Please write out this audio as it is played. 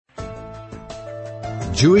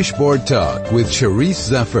Jewish Board Talk with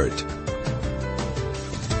Charisse Zaffert.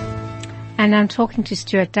 And I'm talking to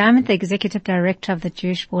Stuart Diamond, the Executive Director of the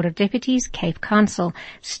Jewish Board of Deputies, Cape Council.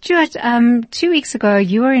 Stuart, 2 weeks ago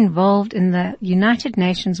you were involved in the United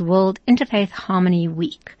Nations World Interfaith Harmony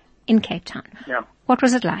Week in Cape Town. Yeah. What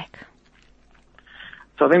was it like?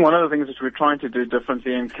 So I think one of the things that we're trying to do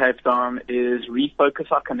differently in Cape Town is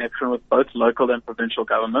refocus our connection with both local and provincial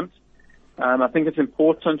governments. I think it's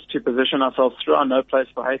important to position ourselves through our No Place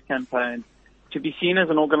for Hate campaign to be seen as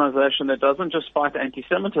an organization that doesn't just fight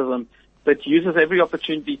anti-Semitism, but uses every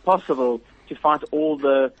opportunity possible to fight all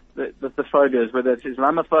the phobias, whether it's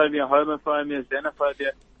Islamophobia, homophobia,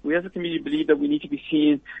 xenophobia. We as a community believe that we need to be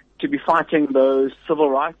seen to be fighting those civil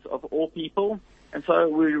rights of all people. And so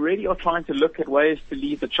we really are trying to look at ways to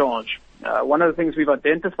lead the charge. One of the things we've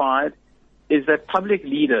identified is that public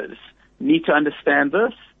leaders need to understand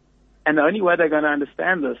this, and the only way they're going to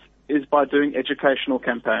understand this is by doing educational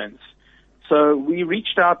campaigns. So we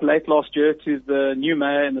reached out late last year to the new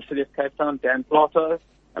mayor in the city of Cape Town, Dan Plato,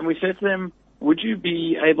 and we said to him, would you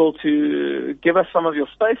be able to give us some of your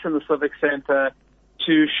space in the Civic Center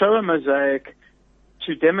to show a mosaic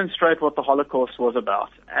to demonstrate what the Holocaust was about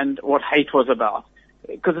and what hate was about?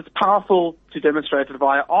 Because it's powerful to demonstrate it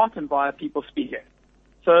via art and via people speaking.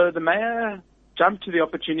 So the mayor jumped to the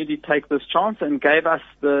opportunity to take this chance and gave us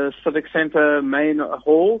the Civic Center main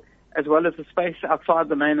hall as well as the space outside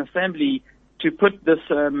the main assembly to put this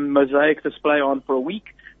mosaic display on for a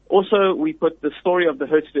week. Also, we put the story of the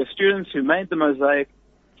Hertzler students who made the mosaic,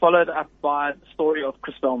 followed up by the story of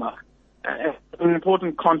Kristallnacht. An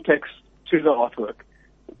important context to the artwork.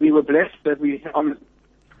 We were blessed that we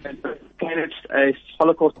managed a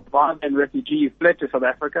Holocaust survivor and refugee who fled to South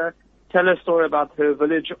Africa, tell a story about her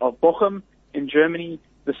village of Bochum in Germany,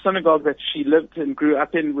 the synagogue that she lived and grew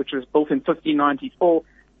up in, which was built in 1594,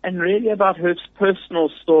 and really about her personal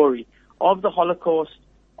story of the Holocaust,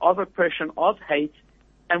 of oppression, of hate.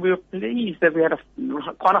 And we were pleased that we had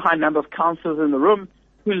quite a high number of counselors in the room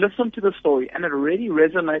who listened to the story, and it really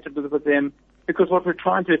resonated with them, because what we're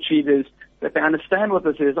trying to achieve is that they understand what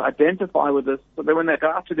this is, identify with this, so that when they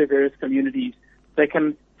go out to their various communities, they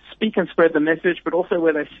can speak and spread the message, but also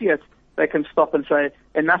where they see it, they can stop and say,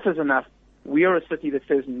 enough is enough. We are a city that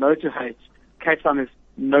says no to hate. Cape Town is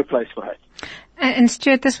no place for hate. And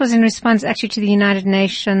Stuart, this was in response actually to the United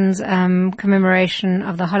Nations commemoration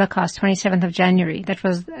of the Holocaust, 27th of January. That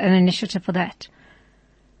was an initiative for that.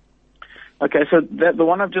 Okay, so the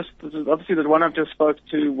one I've just spoke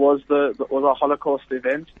to was our Holocaust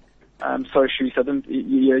event. Sorry, Sharice, I didn't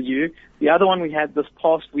hear you. The other one we had this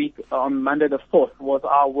past week on Monday the 4th was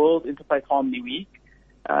our World Interfaith Harmony Week.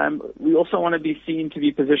 We also want to be seen to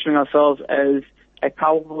be positioning ourselves as a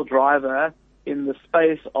powerful driver in the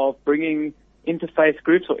space of bringing interfaith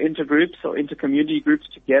groups or intergroups or intercommunity groups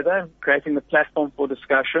together, creating the platform for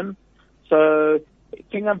discussion. So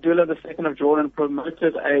King Abdullah II of Jordan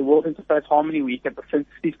promoted a World Interfaith Harmony Week at the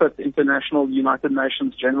 65th International United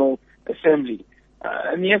Nations General Assembly.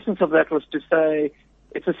 And the essence of that was to say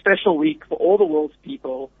it's a special week for all the world's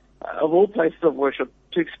people of all places of worship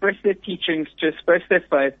to express their teachings, to express their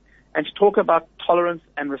faith, and to talk about tolerance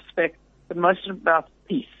and respect, but most about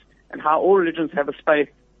peace and how all religions have a space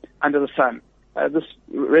under the sun. This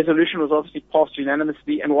resolution was obviously passed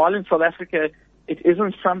unanimously, and while in South Africa it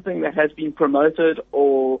isn't something that has been promoted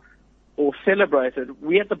or celebrated,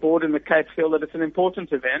 we at the board in the Cape feel that it's an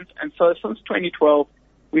important event. And so since 2012,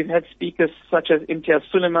 we've had speakers such as Imtiaz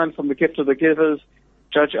Suleiman from the Gift of the Givers,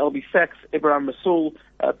 Judge L.B. Sachs, Ibrahim Rasool,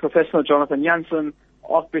 Professor Jonathan Jansen,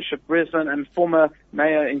 Archbishop Brisbane, and former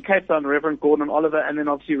mayor in Cape Town, Reverend Gordon Oliver, and then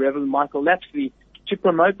obviously Reverend Michael Lapsley, to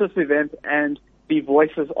promote this event and be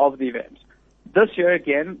voices of the event. This year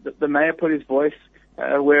again, the mayor put his voice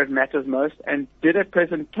where it matters most and did a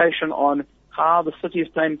presentation on how the city is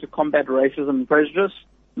planning to combat racism and prejudice.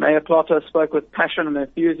 Mayor Plato spoke with passion and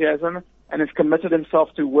enthusiasm and has committed himself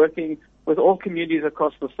to working with all communities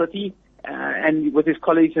across the city and with his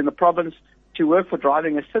colleagues in the province to work for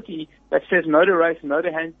driving a city that says no to race, no to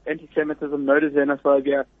anti-Semitism, no to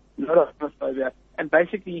xenophobia, no to homophobia, and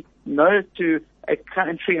basically no to a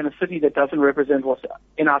country and a city that doesn't represent what's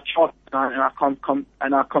in our chart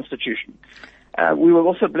and our constitution. We were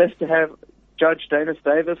also blessed to have Judge Danis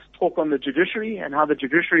Davis talk on the judiciary and how the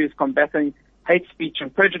judiciary is combating hate speech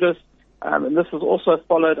and prejudice. And this was also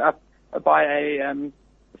followed up by a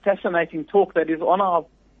fascinating talk that is on our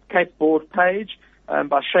Cape Board page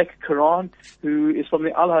by Sheikh Quran, who is from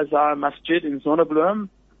the Al-Hazar Masjid in Zonnebloem.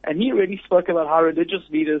 And he really spoke about how religious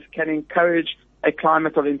leaders can encourage a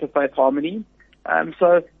climate of interfaith harmony.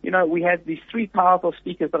 So, we had these three powerful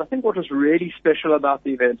speakers, but I think what was really special about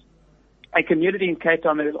the event a community in Cape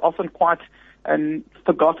Town that is often quite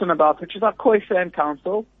forgotten about, which is our Khoisan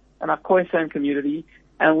Council and our Khoisan community.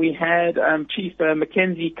 And we had Chief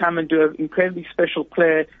Mackenzie come and do an incredibly special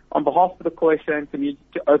prayer on behalf of the Khoisan community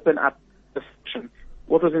to open up the session.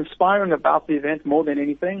 What was inspiring about the event more than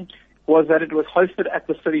anything was that it was hosted at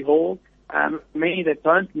the City Hall. Many that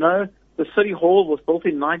don't know, the City Hall was built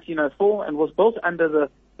in 1904 and was built under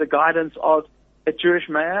the guidance of a Jewish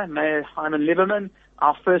mayor, Mayor Hyman Lieberman,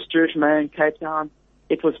 our first Jewish mayor in Cape Town.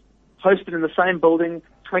 It was hosted in the same building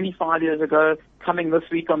 25 years ago, coming this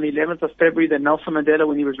week on the 11th of February, that Nelson Mandela,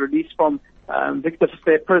 when he was released from Victor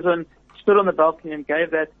Verster prison, stood on the balcony and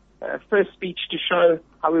gave that first speech to show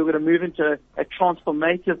how we were going to move into a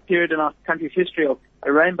transformative period in our country's history of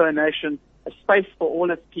a rainbow nation, a space for all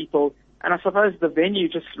its people. And I suppose the venue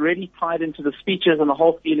just really tied into the speeches and the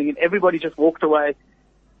whole feeling, and everybody just walked away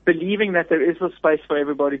believing that there is a space for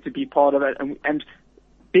everybody to be part of it. And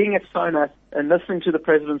being at SONA and listening to the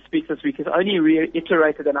President speak this week has only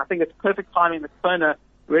reiterated, and I think it's perfect timing that SONA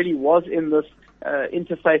really was in this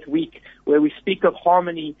interfaith week where we speak of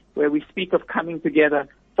harmony, where we speak of coming together.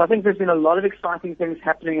 So I think there's been a lot of exciting things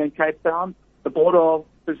happening in Cape Town. The board are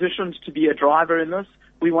positioned to be a driver in this.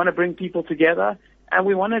 We want to bring people together, and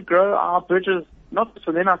we want to grow our bridges, not just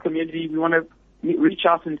within our community. We want to reach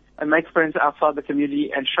out and make friends outside the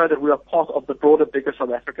community and show that we are part of the broader, bigger South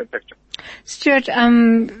African picture. Stuart,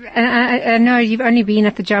 and I know you've only been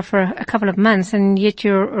at the job for a couple of months, and yet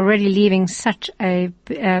you're already leaving such a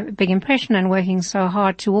big impression and working so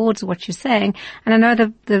hard towards what you're saying. And I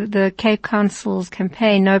know the Cape Council's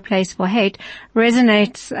campaign, No Place for Hate,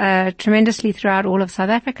 resonates tremendously throughout all of South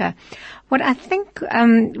Africa. What I think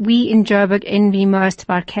we in Joburg envy most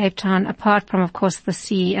about Cape Town, apart from, of course, the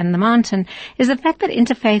sea and the mountain, is the fact that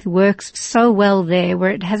interfaith works so well there,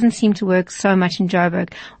 where it hasn't seemed to work so much in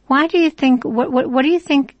Joburg. Why do you think? What do you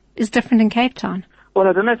think is different in Cape Town? Well,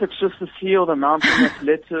 I don't know if it's just the sea or the mountain that's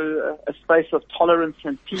led to a space of tolerance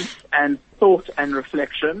and peace and thought and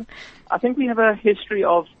reflection. I think we have a history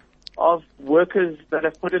of workers that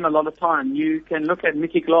have put in a lot of time. You can look at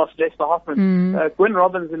Mickey Glass, Lester Hoffman, Gwyn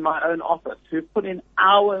Robbins in my own office, who've put in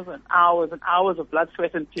hours and hours and hours of blood,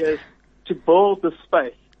 sweat and tears to build this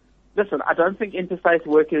space. Listen, I don't think interfaith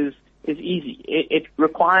work is easy. It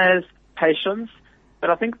requires patience, but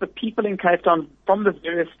I think the people in Cape Town from the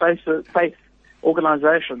various faith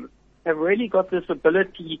organizations have really got this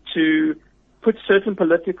ability to put certain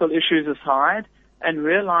political issues aside and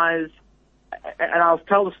realize. And I'll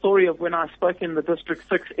tell the story of when I spoke in the District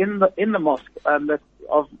 6 in the mosque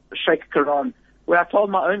of Sheikh Quran, where I told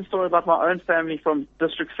my own story about my own family from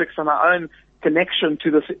District 6 and my own connection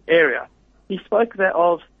to this area. He spoke there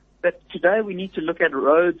of that today we need to look at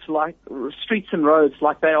roads like streets and roads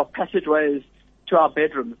like they are passageways to our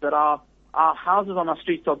bedrooms, that our houses on our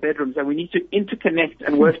streets are bedrooms, and we need to interconnect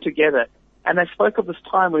and work together. And they spoke of this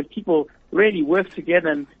time when people really worked together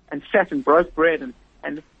and sat and broke bread and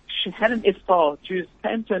had an iftar, Jews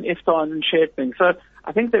came to an iftar and shared things. So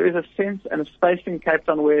I think there is a sense and a space in Cape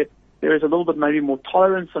Town where there is a little bit maybe more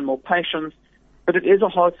tolerance and more patience, but it is a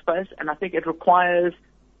hard space, and I think it requires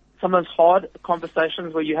some of those hard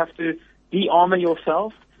conversations where you have to de-armor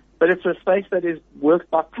yourself, but it's a space that is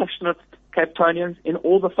worked by passionate Cape Townians in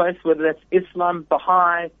all the faiths, whether that's Islam,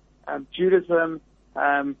 Baha'i, Judaism,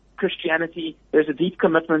 Christianity. There's a deep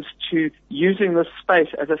commitment to using this space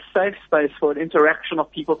as a safe space for an interaction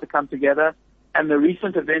of people to come together. And the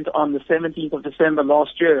recent event on the 17th of December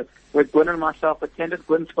last year, where Gwyn and myself attended,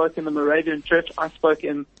 Gwyn spoke in the Moravian Church, I spoke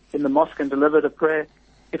in the mosque and delivered a prayer.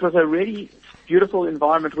 It was a really beautiful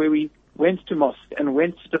environment where we went to mosque and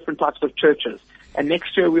went to different types of churches. And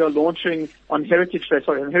next year we are launching on Heritage Day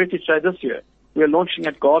this year, we are launching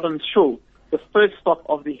at Gardens Shul, the first stop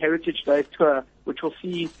of the Heritage Day tour, which will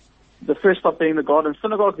see the first stop being the Garden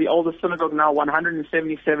Synagogue, the oldest synagogue now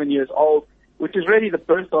 177 years old, which is really the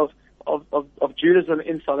birth of Judaism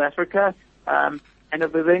in South Africa. And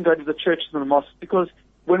if we then go to the churches and the mosques, because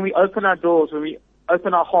when we open our doors, when we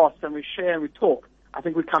open our hearts and we share and we talk, I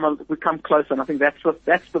think we come closer, and I think that's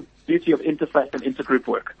the beauty of interfaith and intergroup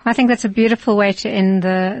work. I think that's a beautiful way to end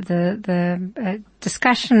the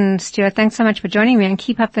discussion, Stuart. Thanks so much for joining me, and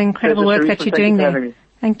keep up the incredible work that you're doing there.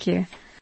 Thank you.